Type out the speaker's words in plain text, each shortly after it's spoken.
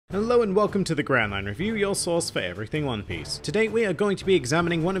Hello and welcome to the Grand Line Review, your source for everything One Piece. Today we are going to be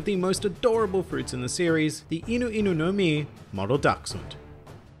examining one of the most adorable fruits in the series, the Inu Inu no Mi model Dachshund.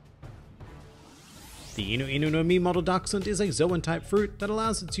 The Inu Inu no Mi model Dachshund is a Zoan-type fruit that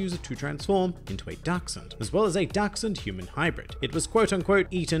allows its user to transform into a Dachshund, as well as a Dachshund-human hybrid. It was quote-unquote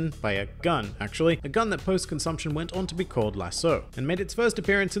eaten by a gun, actually, a gun that post-consumption went on to be called Lasso, and made its first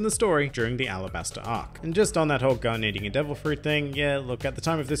appearance in the story during the Alabasta arc. And just on that whole gun eating a devil fruit thing, yeah, look, at the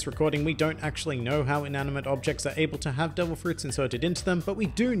time of this recording we don't actually know how inanimate objects are able to have devil fruits inserted into them, but we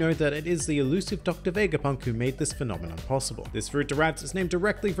do know that it is the elusive Dr. Vegapunk who made this phenomenon possible. This fruit derives its name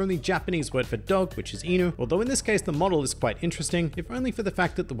directly from the Japanese word for dog, which is Inu, although in this case the model is quite interesting, if only for the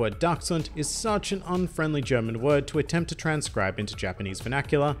fact that the word Dachshund is such an unfriendly German word to attempt to transcribe into Japanese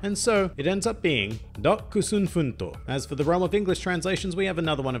vernacular, and so it ends up being Dachshund. As for the realm of English translations, we have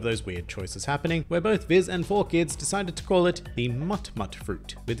another one of those weird choices happening, where both Viz and 4Kids decided to call it the Mut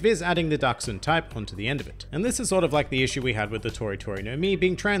fruit, with Viz adding the Dachshund type onto the end of it. And this is sort of like the issue we had with the Tori no Mi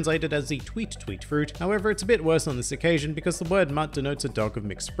being translated as the Tweet fruit. However, it's a bit worse on this occasion because the word Mut denotes a dog of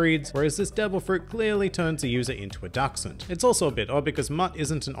mixed breeds, whereas this devil fruit clearly turns the user into a Dachshund. It's also a bit odd because Mutt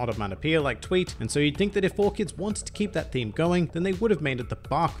isn't an onomatopoeia like Tweet, and so you'd think that if 4Kids wanted to keep that theme going, then they would have made it the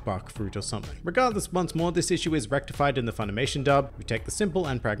Bark fruit or something. Regardless, once more, this issue is rectified in the Funimation dub, who take the simple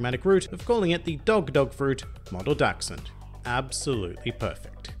and pragmatic route of calling it the Dog fruit model Dachshund. Absolutely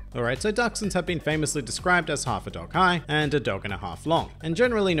perfect. Alright, so Dachshunds have been famously described as half a dog high and a dog and a half long, and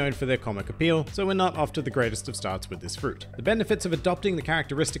generally known for their comic appeal, so we're not off to the greatest of starts with this fruit. The benefits of adopting the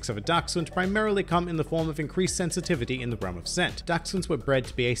characteristics of a Dachshund primarily come in the form of increased sensitivity in the realm of scent. Dachshunds were bred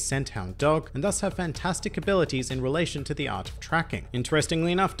to be a scent hound dog, and thus have fantastic abilities in relation to the art of tracking.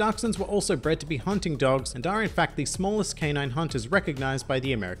 Interestingly enough, Dachshunds were also bred to be hunting dogs, and are in fact the smallest canine hunters recognized by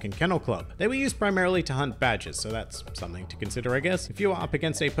the American Kennel Club. They were used primarily to hunt badgers, so that's something to consider, I guess. If you are up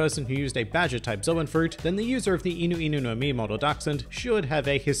against a person who used a badger-type Zoan fruit, then the user of the Inu Inu no Mi model Dachshund should have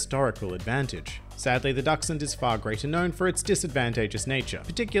a historical advantage. Sadly, the Dachshund is far greater known for its disadvantageous nature,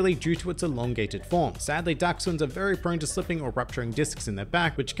 particularly due to its elongated form. Sadly, Dachshunds are very prone to slipping or rupturing discs in their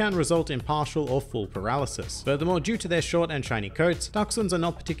back, which can result in partial or full paralysis. Furthermore, due to their short and shiny coats, Dachshunds are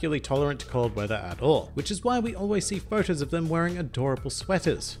not particularly tolerant to cold weather at all, which is why we always see photos of them wearing adorable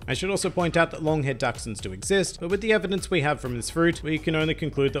sweaters. I should also point out that long-haired Dachshunds do exist, but with the evidence we have from this fruit, we can only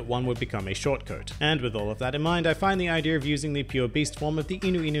conclude that one would become a short coat. And with all of that in mind, I find the idea of using the pure beast form of the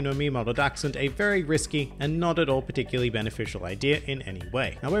Inu Inu no Mi model Dachshund a very risky and not at all particularly beneficial idea in any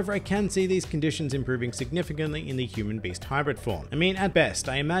way. However, I can see these conditions improving significantly in the human-beast hybrid form. I mean, at best,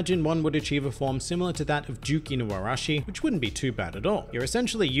 I imagine one would achieve a form similar to that of Duke Inuarashi, which wouldn't be too bad at all. You're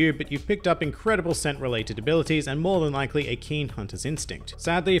essentially you, but you've picked up incredible scent-related abilities and more than likely a keen hunter's instinct.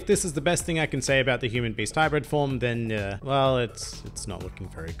 Sadly, if this is the best thing I can say about the human-beast hybrid form, then, well, it's not looking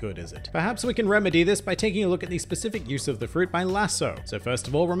very good, is it? Perhaps we can remedy this by taking a look at the specific use of the fruit by Lasso. So first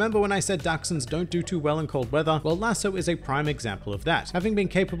of all, remember when I said Dachshunds don't do too well in cold weather? Well, Lasso is a prime example of that, having been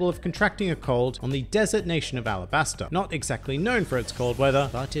capable of contracting a cold on the desert nation of Alabasta. Not exactly known for its cold weather,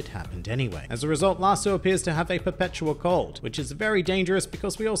 but it happened anyway. As a result, Lasso appears to have a perpetual cold, which is very dangerous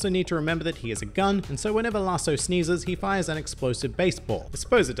because we also need to remember that he is a gun, and so whenever Lasso sneezes, he fires an explosive baseball. I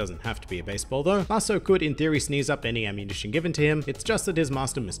suppose it doesn't have to be a baseball though. Lasso could in theory sneeze up any ammunition given to him, it's just that his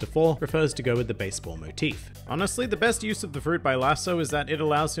master Mr. 4 prefers to go with the baseball motif. Honestly, the best use of the fruit by Lasso is that it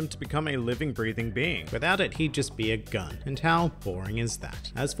allows him to become a living, breathing being. Without it, he'd just be a gun. And how boring is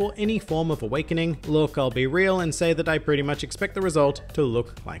that? As for any form of awakening, look, I'll be real and say that I pretty much expect the result to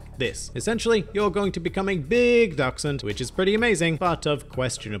look like this. Essentially, you're going to become a big Dachshund, which is pretty amazing, but of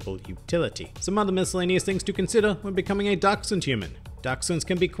questionable utility. Some other miscellaneous things to consider when becoming a Dachshund human. Dachshunds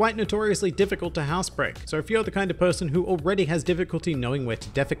can be quite notoriously difficult to housebreak, so if you're the kind of person who already has difficulty knowing where to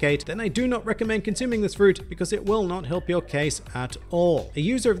defecate, then I do not recommend consuming this fruit because it will not help your case at all. A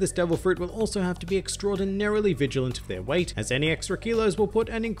user of this devil fruit will also have to be extraordinarily vigilant of their weight, as any extra kilos will put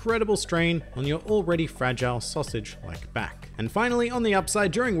an incredible strain on your already fragile sausage-like back. And finally, on the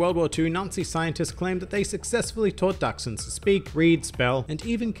upside, during World War II, Nazi scientists claimed that they successfully taught Dachshunds to speak, read, spell, and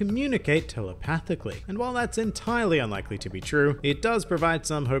even communicate telepathically. And while that's entirely unlikely to be true, it does provide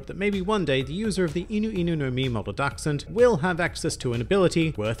some hope that maybe one day the user of the Inu Inu no Mi model Dachshund will have access to an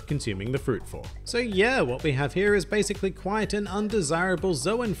ability worth consuming the fruit for. So yeah, what we have here is basically quite an undesirable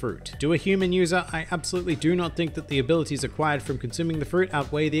Zoan fruit. To a human user, I absolutely do not think that the abilities acquired from consuming the fruit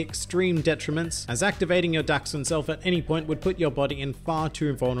outweigh the extreme detriments, as activating your Dachshund self at any point would put your body in far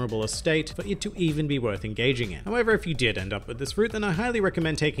too vulnerable a state for it to even be worth engaging in. However, if you did end up with this fruit, then I highly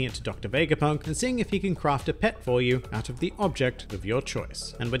recommend taking it to Dr. Vegapunk and seeing if he can craft a pet for you out of the object of your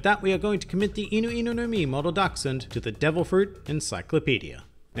choice. And with that, we are going to commit the Inu Inu no Mi model Dachshund to the Devil Fruit Encyclopedia.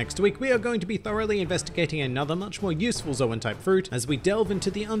 Next week, we are going to be thoroughly investigating another much more useful Zoan-type fruit as we delve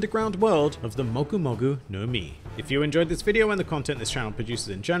into the underground world of the Mogu Mogu no Mi. If you enjoyed this video and the content this channel produces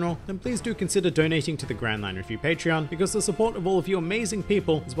in general, then please do consider donating to the Grand Line Review Patreon, because the support of all of you amazing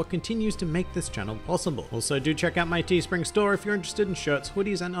people is what continues to make this channel possible. Also, do check out my Teespring store if you're interested in shirts,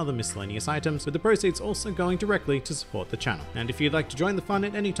 hoodies, and other miscellaneous items, with the proceeds also going directly to support the channel. And if you'd like to join the fun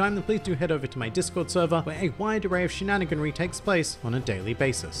at any time, then please do head over to my Discord server, where a wide array of shenaniganry takes place on a daily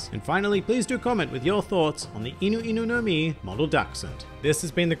basis. And finally, please do comment with your thoughts on the Inu Inu no Mi model Dachshund. This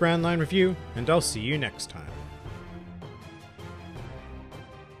has been the Grand Line Review, and I'll see you next time.